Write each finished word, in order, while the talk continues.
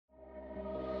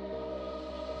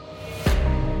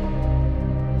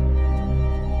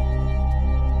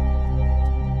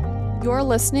You're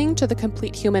listening to the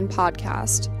Complete Human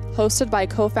podcast, hosted by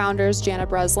co-founders Jana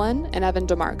Breslin and Evan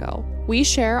DeMarco. We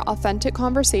share authentic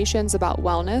conversations about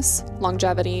wellness,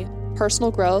 longevity, personal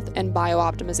growth, and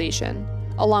biooptimization,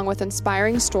 along with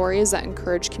inspiring stories that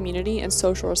encourage community and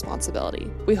social responsibility.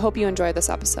 We hope you enjoy this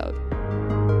episode.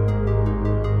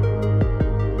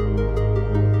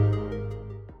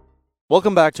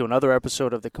 Welcome back to another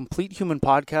episode of the Complete Human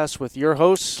podcast with your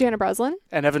hosts, Jana Breslin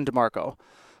and Evan DeMarco.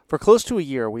 For close to a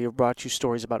year, we have brought you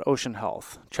stories about ocean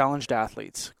health, challenged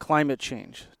athletes, climate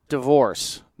change,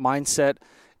 divorce, mindset,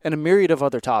 and a myriad of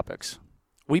other topics.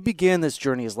 We began this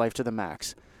journey as Life to the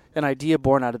Max, an idea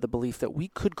born out of the belief that we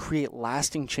could create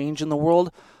lasting change in the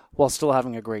world while still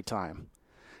having a great time.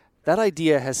 That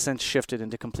idea has since shifted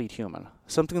into Complete Human,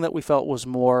 something that we felt was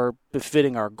more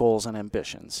befitting our goals and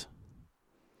ambitions.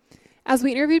 As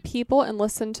we interviewed people and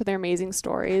listened to their amazing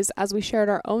stories, as we shared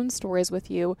our own stories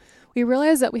with you, we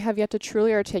realized that we have yet to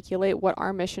truly articulate what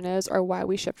our mission is or why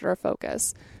we shifted our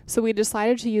focus. So we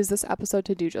decided to use this episode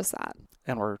to do just that.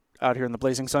 And we're out here in the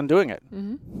blazing sun doing it.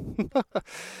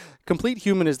 Complete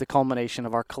Human is the culmination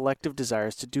of our collective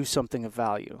desires to do something of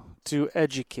value, to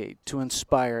educate, to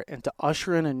inspire, and to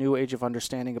usher in a new age of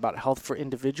understanding about health for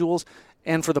individuals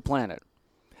and for the planet.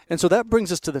 And so that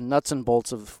brings us to the nuts and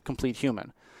bolts of Complete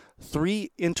Human. 3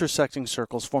 intersecting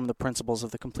circles form the principles of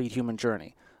the Complete Human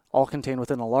journey, all contained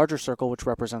within a larger circle which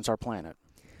represents our planet.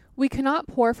 We cannot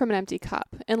pour from an empty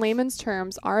cup. In layman's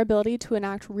terms, our ability to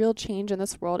enact real change in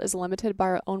this world is limited by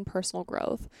our own personal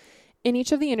growth. In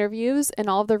each of the interviews and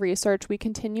all of the research, we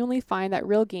continually find that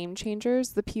real game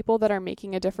changers, the people that are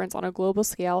making a difference on a global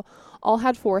scale, all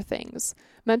had 4 things: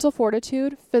 mental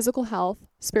fortitude, physical health,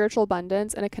 spiritual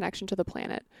abundance, and a connection to the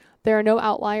planet. There are no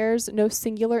outliers, no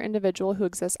singular individual who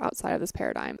exists outside of this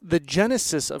paradigm. The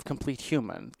genesis of Complete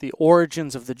Human, the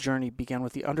origins of the journey, began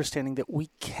with the understanding that we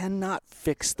cannot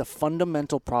fix the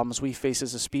fundamental problems we face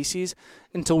as a species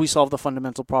until we solve the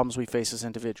fundamental problems we face as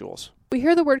individuals. We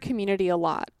hear the word community a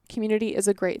lot. Community is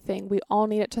a great thing. We all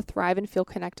need it to thrive and feel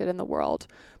connected in the world.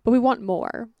 But we want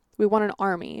more. We want an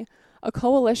army. A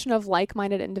coalition of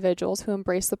like-minded individuals who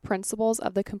embrace the principles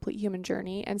of the Complete Human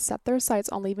journey and set their sights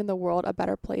on leaving the world a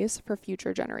better place for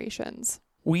future generations.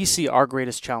 We see our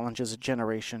greatest challenge as a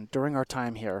generation during our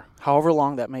time here, however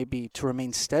long that may be, to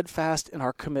remain steadfast in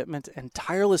our commitment and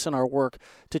tireless in our work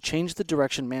to change the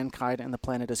direction mankind and the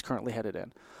planet is currently headed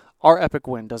in. Our epic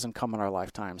win doesn't come in our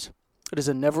lifetimes. It is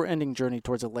a never-ending journey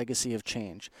towards a legacy of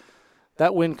change.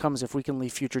 That win comes if we can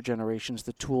leave future generations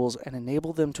the tools and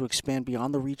enable them to expand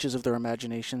beyond the reaches of their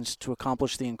imaginations to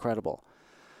accomplish the incredible.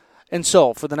 And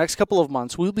so, for the next couple of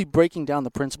months, we'll be breaking down the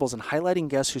principles and highlighting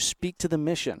guests who speak to the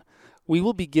mission. We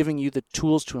will be giving you the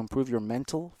tools to improve your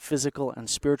mental, physical, and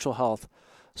spiritual health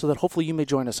so that hopefully you may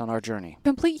join us on our journey.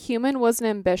 Complete Human was an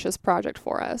ambitious project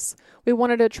for us. We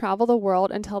wanted to travel the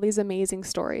world and tell these amazing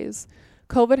stories.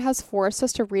 COVID has forced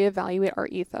us to reevaluate our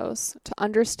ethos, to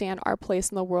understand our place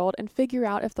in the world and figure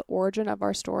out if the origin of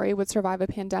our story would survive a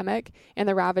pandemic and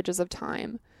the ravages of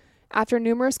time. After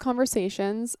numerous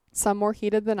conversations, some more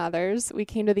heated than others, we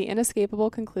came to the inescapable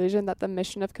conclusion that the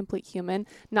mission of Complete Human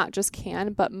not just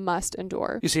can, but must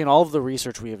endure. You see, in all of the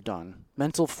research we have done,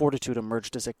 mental fortitude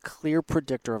emerged as a clear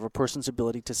predictor of a person's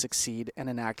ability to succeed and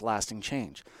enact lasting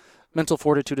change. Mental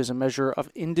fortitude is a measure of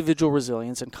individual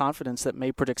resilience and confidence that may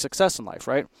predict success in life,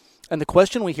 right? And the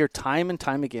question we hear time and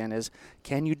time again is,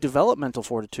 can you develop mental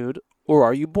fortitude or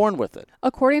are you born with it?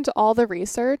 According to all the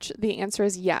research, the answer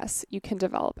is yes, you can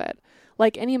develop it.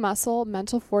 Like any muscle,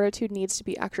 mental fortitude needs to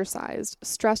be exercised,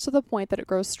 stressed to the point that it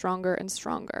grows stronger and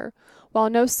stronger. While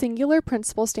no singular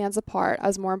principle stands apart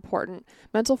as more important,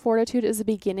 mental fortitude is the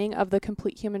beginning of the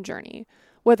Complete Human journey.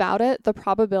 Without it, the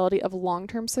probability of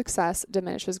long-term success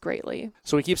diminishes greatly.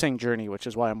 So we keep saying journey, which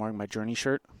is why I'm wearing my journey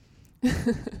shirt.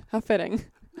 How fitting.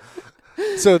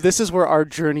 So this is where our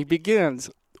journey begins.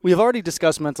 We have already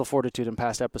discussed mental fortitude in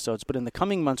past episodes, but in the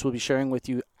coming months, we'll be sharing with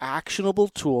you actionable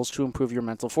tools to improve your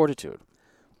mental fortitude.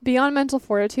 Beyond mental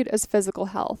fortitude is physical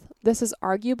health. This is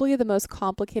arguably the most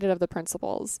complicated of the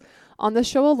principles. On the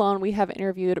show alone, we have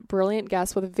interviewed brilliant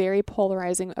guests with very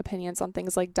polarizing opinions on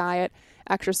things like diet,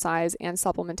 exercise, and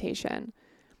supplementation.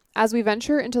 As we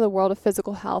venture into the world of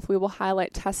physical health, we will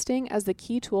highlight testing as the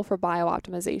key tool for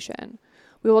biooptimization.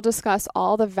 We will discuss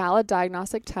all the valid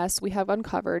diagnostic tests we have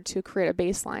uncovered to create a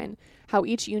baseline, how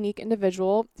each unique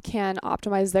individual can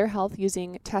optimize their health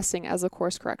using testing as a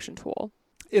course correction tool.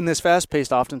 In this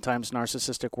fast-paced, oftentimes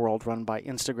narcissistic world run by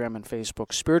Instagram and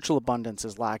Facebook, spiritual abundance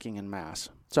is lacking in mass.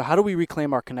 So how do we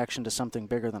reclaim our connection to something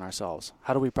bigger than ourselves?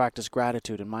 How do we practice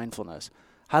gratitude and mindfulness?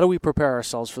 How do we prepare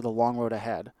ourselves for the long road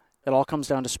ahead? It all comes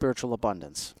down to spiritual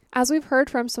abundance. As we've heard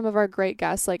from some of our great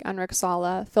guests like Enric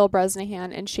Sala, Phil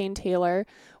Bresnahan, and Shane Taylor,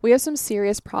 we have some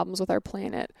serious problems with our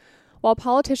planet. While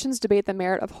politicians debate the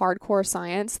merit of hardcore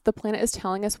science, the planet is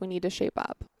telling us we need to shape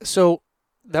up. So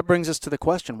that brings us to the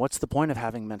question, what's the point of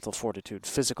having mental fortitude,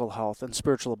 physical health, and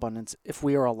spiritual abundance if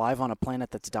we are alive on a planet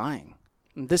that's dying?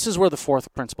 And this is where the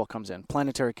fourth principle comes in,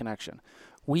 planetary connection.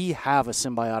 We have a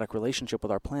symbiotic relationship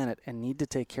with our planet and need to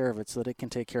take care of it so that it can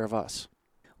take care of us.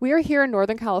 We are here in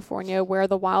Northern California where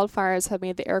the wildfires have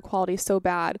made the air quality so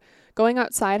bad, going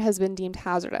outside has been deemed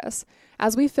hazardous.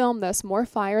 As we film this, more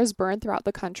fires burn throughout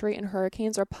the country and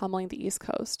hurricanes are pummeling the East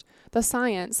Coast. The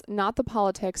science, not the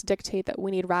politics, dictate that we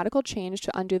need radical change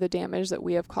to undo the damage that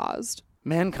we have caused.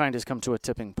 Mankind has come to a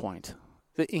tipping point.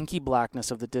 The inky blackness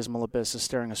of the dismal abyss is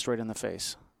staring us straight in the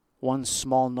face. One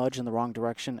small nudge in the wrong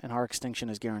direction and our extinction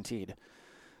is guaranteed.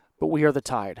 But we are the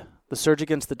tide, the surge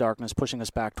against the darkness pushing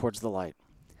us back towards the light.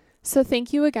 So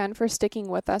thank you again for sticking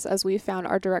with us as we found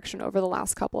our direction over the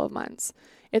last couple of months.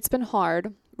 It's been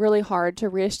hard, really hard to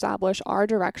reestablish our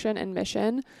direction and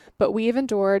mission, but we've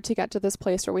endured to get to this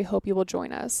place where we hope you will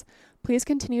join us. Please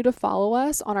continue to follow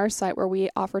us on our site where we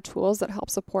offer tools that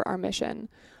help support our mission.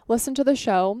 Listen to the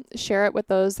show, share it with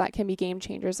those that can be game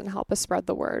changers, and help us spread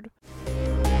the word.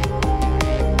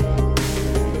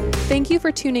 Thank you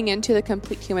for tuning in to the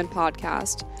Complete Human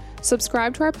podcast.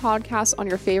 Subscribe to our podcast on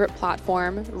your favorite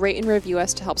platform, rate and review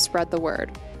us to help spread the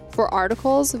word. For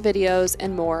articles, videos,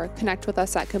 and more, connect with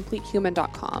us at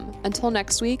CompleteHuman.com. Until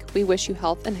next week, we wish you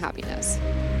health and happiness.